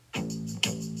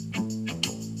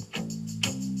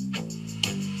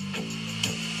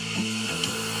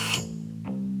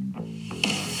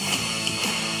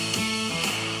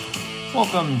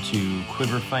Welcome to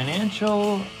Quiver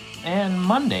Financial and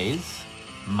Monday's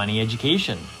Money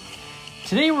Education.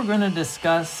 Today we're going to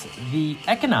discuss the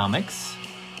economics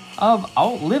of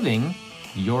outliving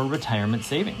your retirement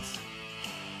savings.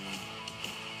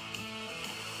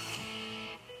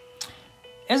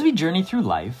 As we journey through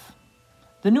life,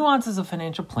 the nuances of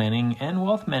financial planning and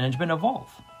wealth management evolve,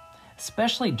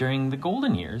 especially during the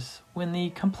golden years when the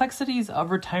complexities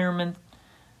of retirement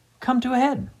come to a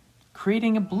head.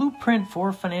 Creating a blueprint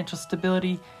for financial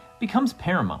stability becomes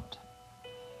paramount.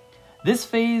 This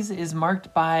phase is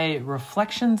marked by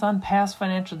reflections on past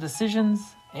financial decisions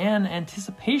and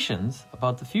anticipations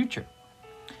about the future,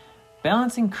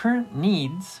 balancing current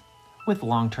needs with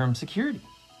long-term security.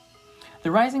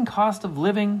 The rising cost of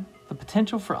living, the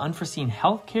potential for unforeseen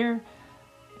health care,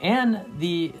 and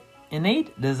the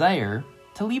innate desire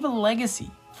to leave a legacy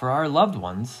for our loved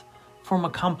ones form a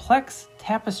complex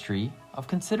tapestry of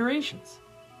considerations.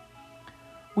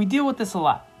 We deal with this a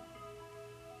lot.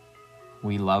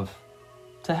 We love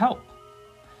to help.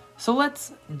 So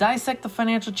let's dissect the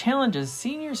financial challenges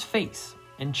seniors face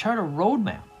and chart a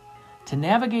roadmap to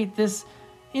navigate this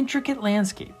intricate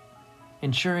landscape,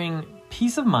 ensuring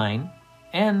peace of mind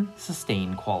and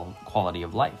sustained quality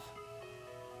of life.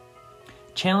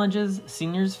 Challenges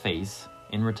seniors face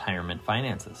in retirement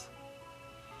finances.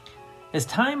 As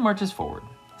time marches forward,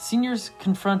 seniors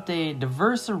confront a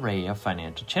diverse array of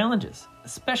financial challenges,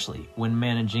 especially when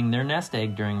managing their nest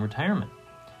egg during retirement.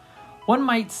 One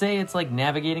might say it's like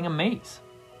navigating a maze.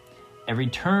 Every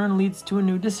turn leads to a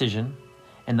new decision,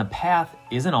 and the path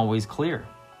isn't always clear.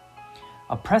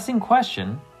 A pressing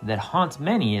question that haunts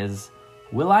many is,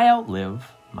 will I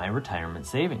outlive my retirement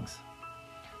savings?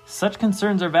 Such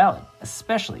concerns are valid,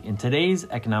 especially in today's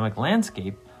economic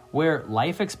landscape where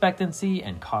life expectancy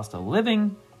and cost of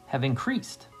living have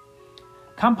increased.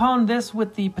 Compound this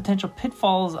with the potential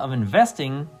pitfalls of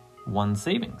investing one's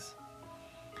savings.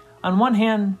 On one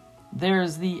hand,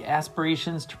 there's the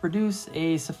aspirations to produce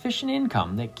a sufficient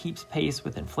income that keeps pace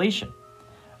with inflation.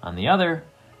 On the other,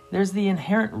 there's the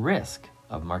inherent risk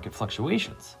of market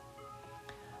fluctuations.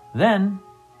 Then,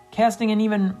 casting an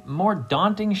even more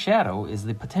daunting shadow is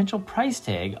the potential price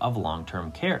tag of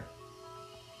long-term care.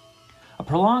 A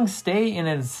prolonged stay in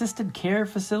an assisted care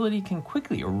facility can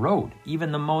quickly erode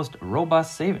even the most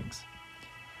robust savings.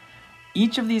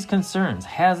 Each of these concerns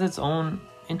has its own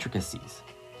intricacies.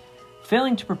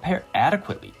 Failing to prepare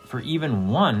adequately for even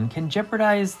one can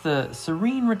jeopardize the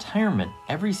serene retirement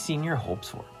every senior hopes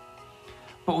for.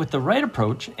 But with the right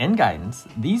approach and guidance,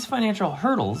 these financial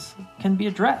hurdles can be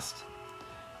addressed,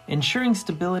 ensuring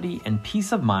stability and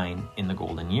peace of mind in the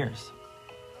golden years.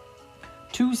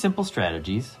 2 simple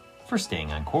strategies for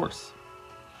staying on course.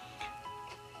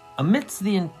 Amidst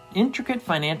the intricate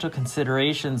financial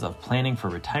considerations of planning for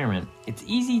retirement, it's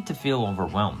easy to feel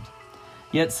overwhelmed.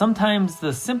 Yet sometimes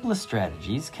the simplest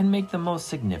strategies can make the most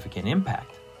significant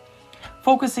impact.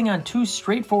 Focusing on 2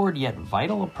 straightforward yet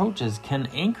vital approaches can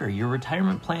anchor your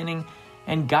retirement planning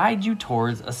and guide you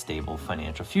towards a stable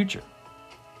financial future.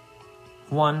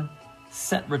 1.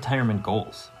 Set retirement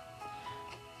goals.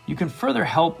 You can further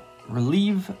help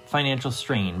relieve financial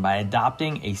strain by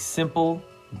adopting a simple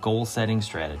goal-setting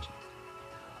strategy.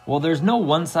 While there's no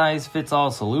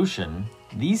one-size-fits-all solution,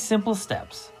 these simple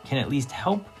steps can at least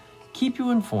help keep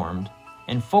you informed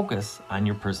and focus on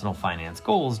your personal finance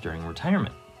goals during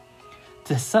retirement.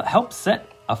 To help set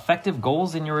effective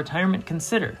goals in your retirement,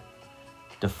 consider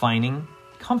defining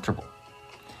comfortable.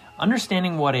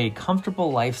 Understanding what a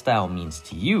comfortable lifestyle means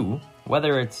to you,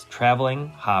 whether it's traveling,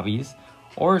 hobbies,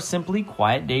 or simply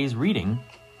quiet days reading,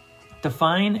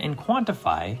 define and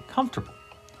quantify comfortable.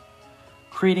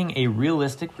 Creating a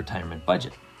realistic retirement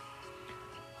budget.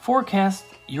 Forecast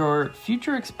your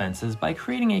future expenses by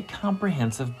creating a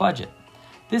comprehensive budget.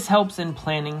 This helps in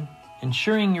planning,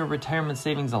 ensuring your retirement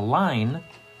savings align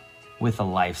with the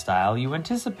lifestyle you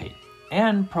anticipate,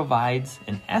 and provides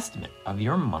an estimate of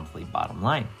your monthly bottom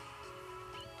line.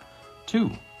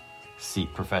 2.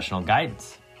 Seek professional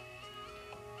guidance.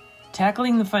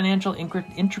 Tackling the financial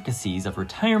intricacies of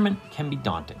retirement can be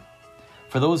daunting.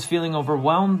 For those feeling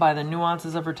overwhelmed by the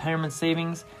nuances of retirement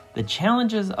savings, the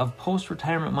challenges of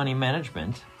post-retirement money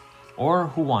management, or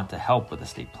who want to help with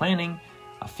estate planning,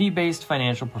 a fee-based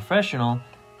financial professional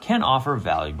can offer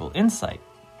valuable insight,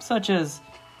 such as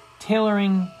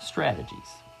tailoring strategies.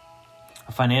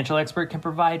 A financial expert can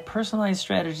provide personalized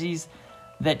strategies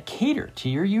that cater to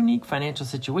your unique financial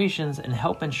situations and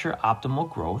help ensure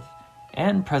optimal growth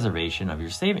and preservation of your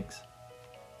savings.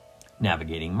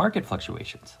 Navigating market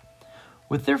fluctuations.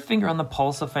 With their finger on the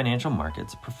pulse of financial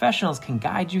markets, professionals can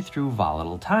guide you through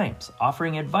volatile times,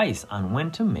 offering advice on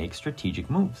when to make strategic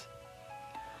moves.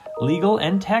 legal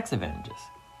and tax advantages.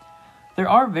 There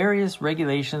are various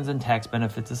regulations and tax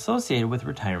benefits associated with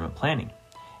retirement planning.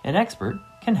 An expert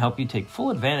can help you take full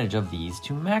advantage of these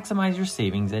to maximize your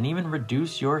savings and even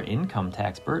reduce your income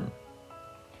tax burden.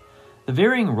 The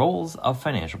varying roles of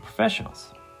financial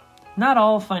professionals. Not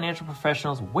all financial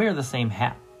professionals wear the same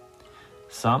hat.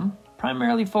 Some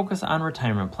primarily focus on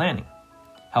retirement planning,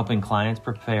 helping clients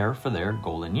prepare for their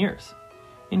golden years.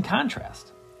 In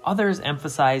contrast, others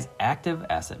emphasize active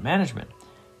asset management,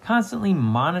 constantly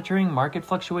monitoring market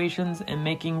fluctuations and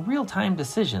making real-time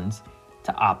decisions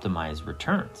to optimize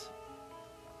returns.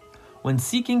 When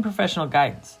seeking professional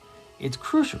guidance, it's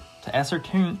crucial to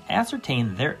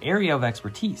ascertain their area of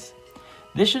expertise.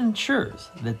 This ensures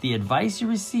that the advice you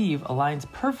receive aligns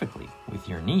perfectly with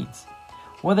your needs,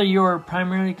 whether you're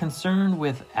primarily concerned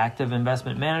with active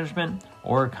investment management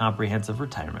or comprehensive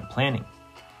retirement planning.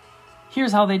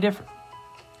 Here's how they differ.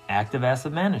 Active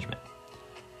asset management.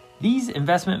 These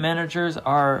investment managers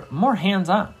are more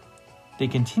hands-on. They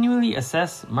continually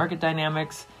assess market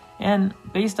dynamics and,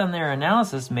 based on their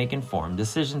analysis, make informed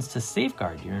decisions to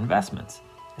safeguard your investments,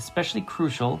 especially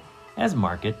crucial as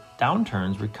market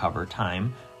downturns recover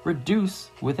time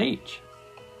reduce with age.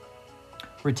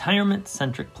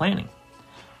 Retirement-centric planning.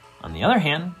 On the other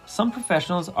hand, some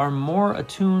professionals are more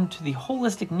attuned to the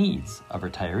holistic needs of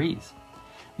retirees.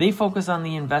 They focus on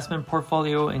the investment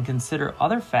portfolio and consider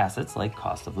other facets like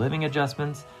cost of living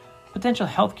adjustments, potential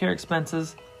healthcare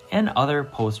expenses, and other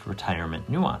post-retirement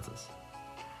nuances.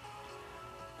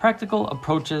 Practical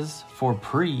approaches for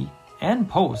pre- and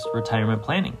post-retirement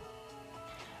planning.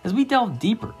 As we delve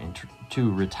deeper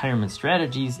into retirement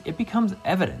strategies, it becomes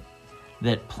evident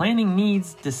that planning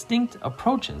needs distinct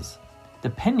approaches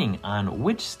depending on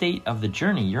which state of the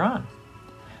journey you're on.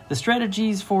 The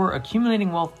strategies for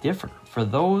accumulating wealth differ for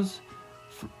those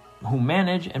who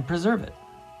manage and preserve it.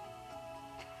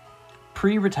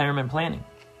 Pre-retirement planning.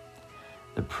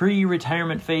 The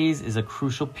pre-retirement phase is a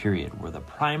crucial period where the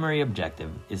primary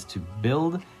objective is to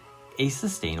build a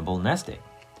sustainable nest egg.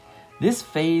 This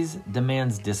phase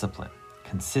demands discipline,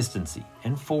 consistency,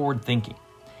 and forward thinking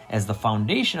as the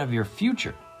foundation of your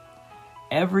future.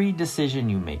 Every decision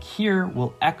you make here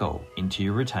will echo into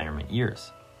your retirement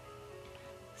years.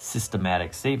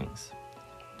 Systematic savings.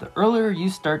 The earlier you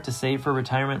start to save for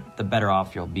retirement, the better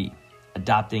off you'll be.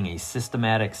 Adopting a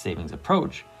systematic savings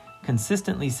approach,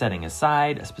 consistently setting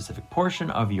aside a specific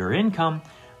portion of your income,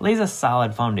 lays a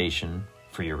solid foundation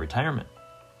for your retirement.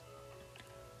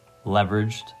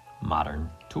 Leveraged modern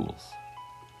tools.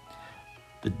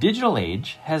 The digital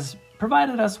age has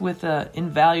provided us with an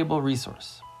invaluable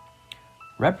resource.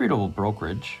 Reputable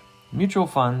brokerage, mutual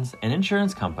funds, and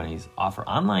insurance companies offer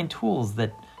online tools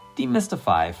that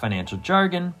demystify financial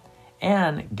jargon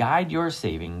and guide your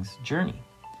savings journey.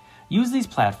 Use these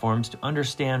platforms to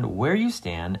understand where you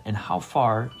stand and how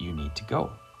far you need to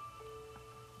go.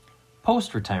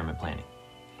 Post-retirement planning.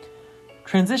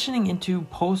 Transitioning into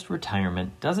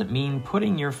post-retirement doesn't mean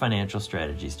putting your financial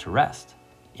strategies to rest.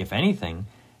 If anything,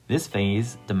 this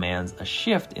phase demands a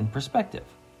shift in perspective.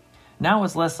 Now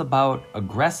it's less about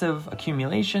aggressive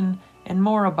accumulation and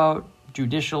more about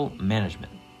judicial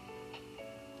management.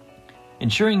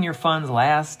 Ensuring your funds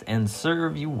last and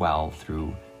serve you well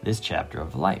through this chapter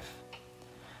of life.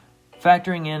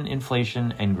 Factoring in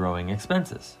inflation and growing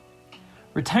expenses.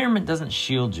 Retirement doesn't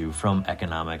shield you from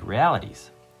economic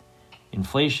realities.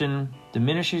 Inflation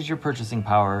diminishes your purchasing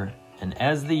power, and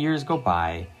as the years go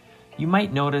by, you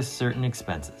might notice certain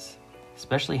expenses,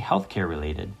 especially healthcare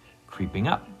related, creeping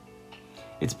up.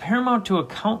 It's paramount to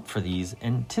account for these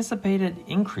anticipated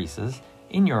increases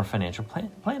in your financial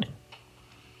planning.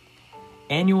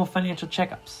 Annual financial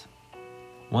checkups.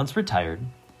 Once retired,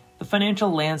 the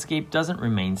financial landscape doesn't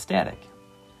remain static.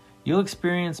 You'll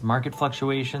experience market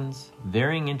fluctuations,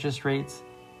 varying interest rates,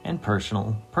 and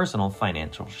personal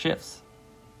financial shifts.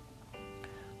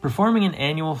 Performing an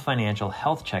annual financial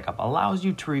health checkup allows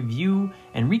you to review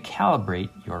and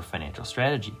recalibrate your financial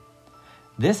strategy.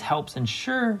 This helps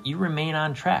ensure you remain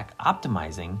on track,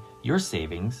 optimizing your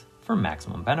savings for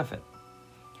maximum benefit.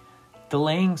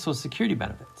 Delaying Social Security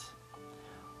benefits.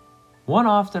 One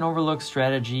often overlooked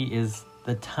strategy is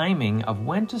the timing of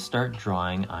when to start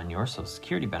drawing on your Social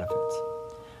Security benefits.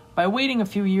 By waiting a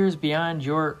few years beyond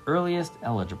your earliest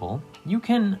eligible, you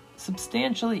can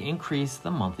substantially increase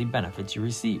the monthly benefits you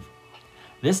receive.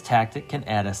 This tactic can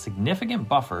add a significant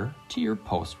buffer to your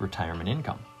post-retirement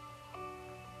income.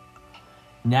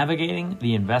 Navigating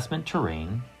the investment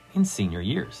terrain in senior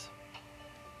years.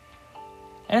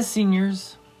 As senior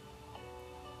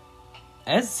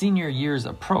years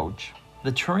approach,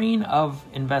 the terrain of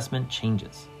investment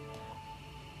changes.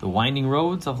 The winding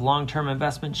roads of long-term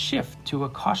investment shift to a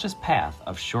cautious path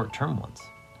of short-term ones.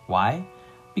 Why?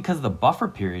 Because the buffer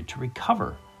period to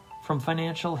recover from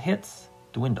financial hits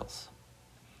dwindles.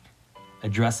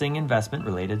 Addressing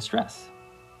investment-related stress.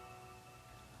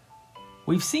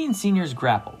 We've seen seniors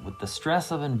grapple with the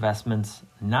stress of investments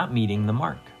not meeting the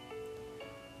mark.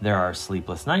 There are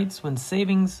sleepless nights when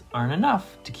savings aren't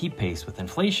enough to keep pace with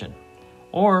inflation,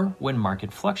 or when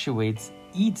market fluctuates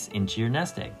eats into your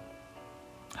nest egg.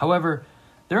 However,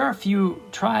 there are a few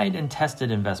tried and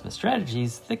tested investment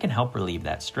strategies that can help relieve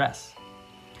that stress.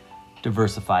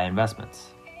 Diversify investments.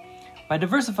 By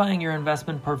diversifying your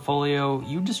investment portfolio,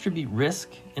 you distribute risk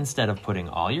instead of putting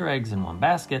all your eggs in one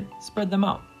basket, spread them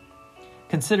out.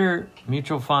 Consider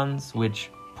mutual funds which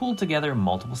pool together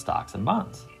multiple stocks and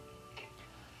bonds.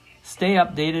 Stay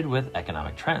updated with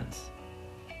economic trends.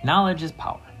 Knowledge is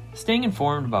power. Staying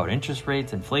informed about interest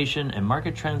rates, inflation, and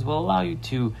market trends will allow you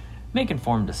to make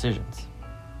informed decisions.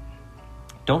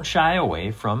 Don't shy away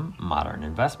from modern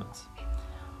investments.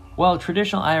 While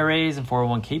traditional IRAs and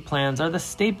 401k plans are the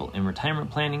staple in retirement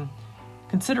planning,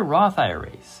 consider Roth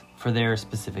IRAs for their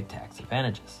specific tax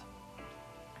advantages.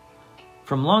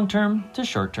 From long-term to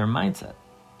short-term mindset.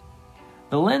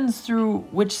 The lens through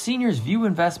which seniors view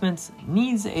investments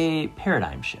needs a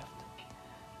paradigm shift.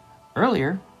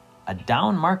 Earlier, a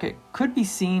down market could be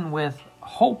seen with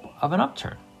hope of an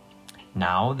upturn.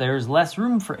 Now there's less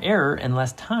room for error and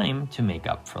less time to make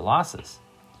up for losses.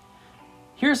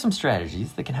 Here are some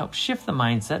strategies that can help shift the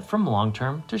mindset from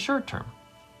long-term to short-term.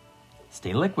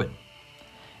 Stay liquid.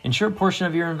 Ensure a portion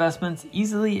of your investments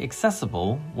easily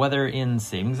accessible, whether in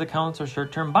savings accounts or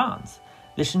short-term bonds.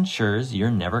 This ensures you're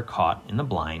never caught in the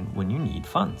blind when you need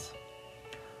funds.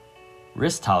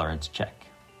 Risk tolerance check.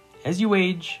 As you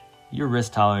age, your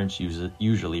risk tolerance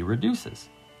usually reduces.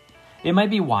 It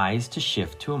might be wise to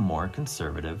shift to a more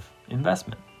conservative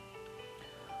investment.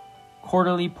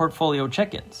 Quarterly portfolio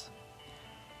check-ins.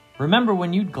 Remember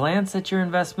when you'd glance at your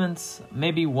investments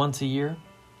maybe once a year?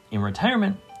 In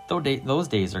retirement, those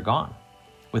days are gone.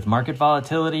 With market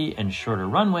volatility and shorter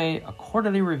runway, a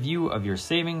quarterly review of your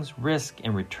savings, risk,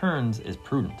 and returns is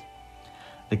prudent.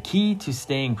 The key to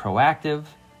staying proactive,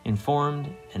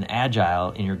 informed, and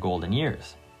agile in your golden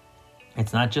years.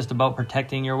 It's not just about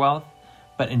protecting your wealth,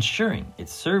 but ensuring it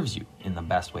serves you in the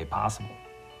best way possible.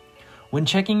 When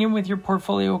checking in with your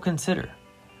portfolio, consider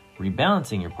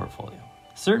rebalancing your portfolio.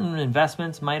 Certain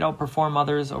investments might outperform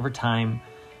others over time,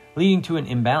 leading to an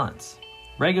imbalance.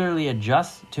 Regularly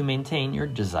adjust to maintain your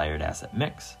desired asset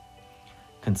mix.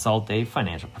 Consult a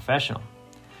financial professional.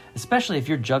 Especially if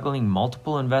you're juggling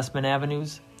multiple investment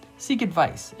avenues, seek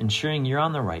advice, ensuring you're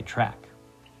on the right track.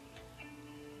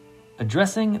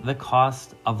 Addressing the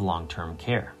cost of long-term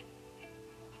care.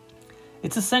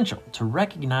 It's essential to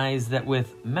recognize that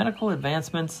with medical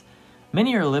advancements,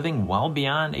 many are living well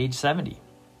beyond age 70.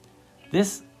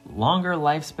 This longer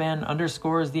lifespan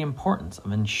underscores the importance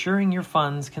of ensuring your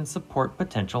funds can support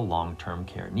potential long-term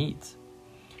care needs.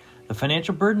 The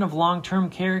financial burden of long-term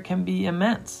care can be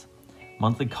immense.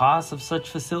 Monthly costs of such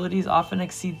facilities often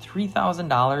exceed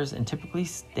 $3,000 and typically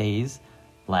stays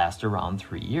last around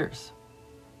 3 years.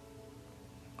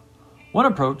 One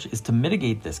approach is to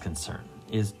mitigate this concern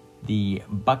is the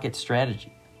bucket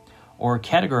strategy, or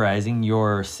categorizing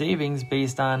your savings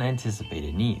based on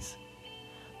anticipated needs.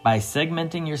 By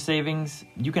segmenting your savings,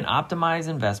 you can optimize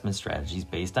investment strategies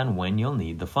based on when you'll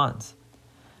need the funds.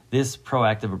 This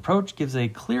proactive approach gives a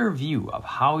clear view of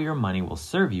how your money will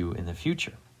serve you in the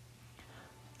future.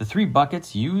 The 3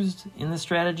 buckets used in the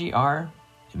strategy are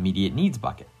immediate needs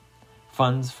bucket,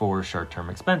 funds for short-term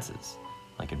expenses,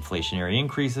 like inflationary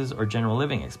increases or general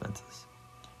living expenses.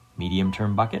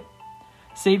 Medium-term bucket,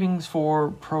 savings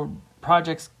for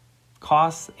projects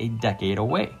costs a decade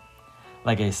away,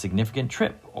 like a significant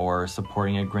trip or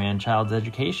supporting a grandchild's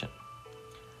education.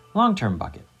 Long-term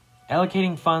bucket,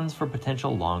 allocating funds for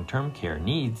potential long-term care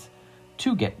needs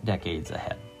 2 decades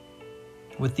ahead.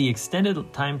 With the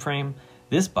extended time frame,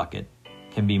 this bucket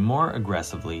can be more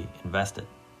aggressively invested.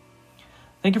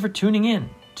 Thank you for tuning in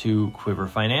to Quiver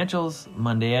Financial's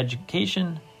Monday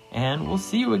Education, and we'll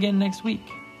see you again next week.